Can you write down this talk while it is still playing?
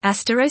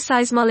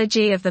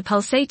Asteroseismology of the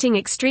pulsating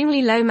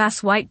extremely low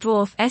mass white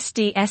dwarf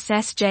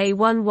SDSS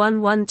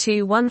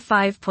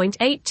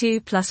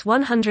J111215.82 plus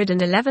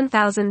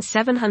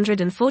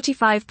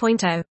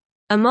 111,745.0.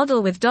 A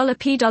model with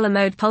 $p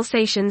mode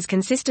pulsations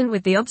consistent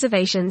with the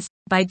observations,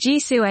 by Ji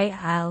Sue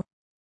al.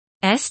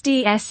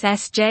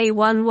 SDSS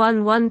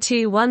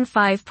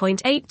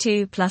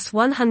J111215.82 plus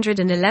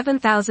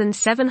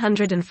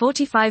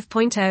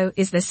 111,745.0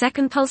 is the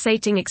second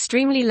pulsating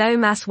extremely low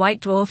mass white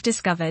dwarf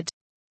discovered.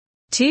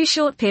 Two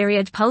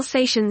short-period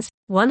pulsations,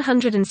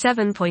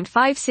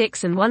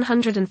 107.56 and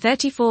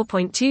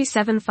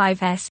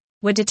 134.275 s,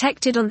 were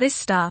detected on this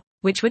star,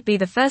 which would be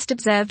the first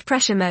observed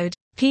pressure mode,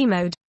 P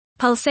mode,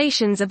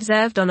 pulsations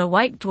observed on a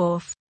white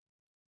dwarf.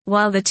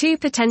 While the two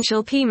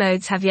potential P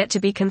modes have yet to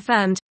be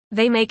confirmed,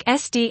 they make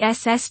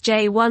SDSS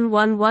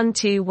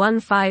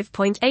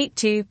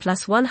J111215.82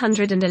 plus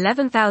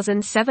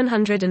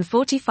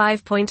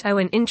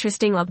 111,745.0 an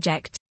interesting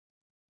object.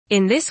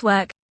 In this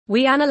work,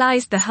 we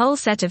analyzed the whole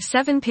set of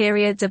 7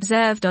 periods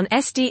observed on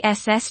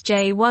SDSS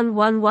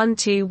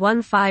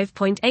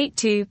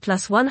J111215.82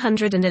 plus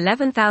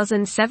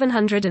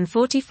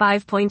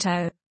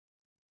 111,745.0.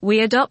 We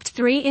adopt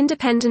 3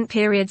 independent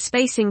period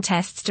spacing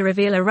tests to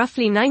reveal a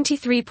roughly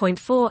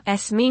 93.4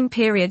 s mean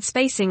period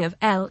spacing of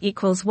L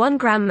equals 1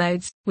 gram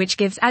modes, which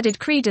gives added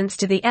credence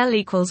to the L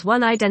equals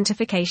 1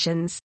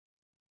 identifications.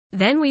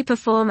 Then we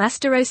perform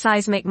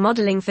asteroseismic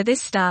modeling for this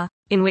star,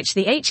 in which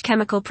the H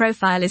chemical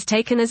profile is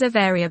taken as a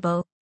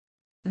variable.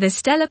 The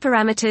stellar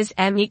parameters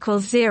M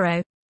equals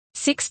 0,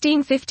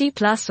 1650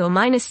 plus or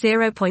minus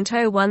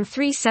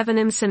 0.0137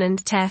 Imson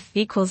and TEF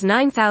equals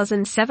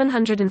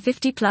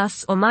 9750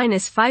 plus or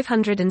minus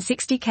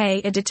 560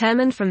 K are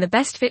determined from the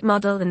best fit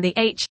model, and the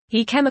H,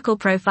 E chemical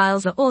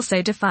profiles are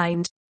also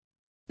defined.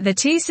 The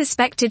 2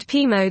 suspected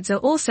P modes are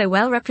also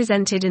well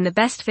represented in the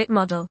best fit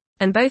model,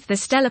 and both the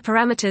stellar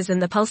parameters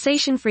and the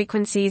pulsation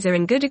frequencies are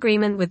in good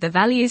agreement with the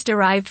values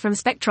derived from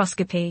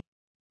spectroscopy.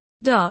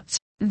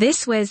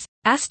 This was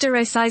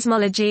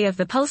Asteroseismology of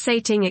the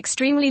pulsating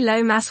extremely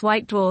low mass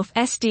white dwarf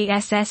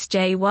SDSS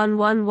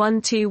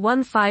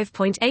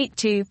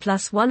J111215.82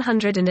 plus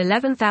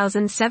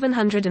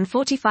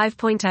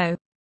 111,745.0.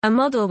 A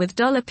model with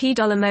 $p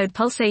mode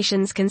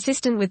pulsations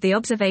consistent with the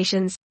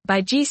observations,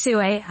 by Ji Sue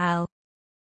al.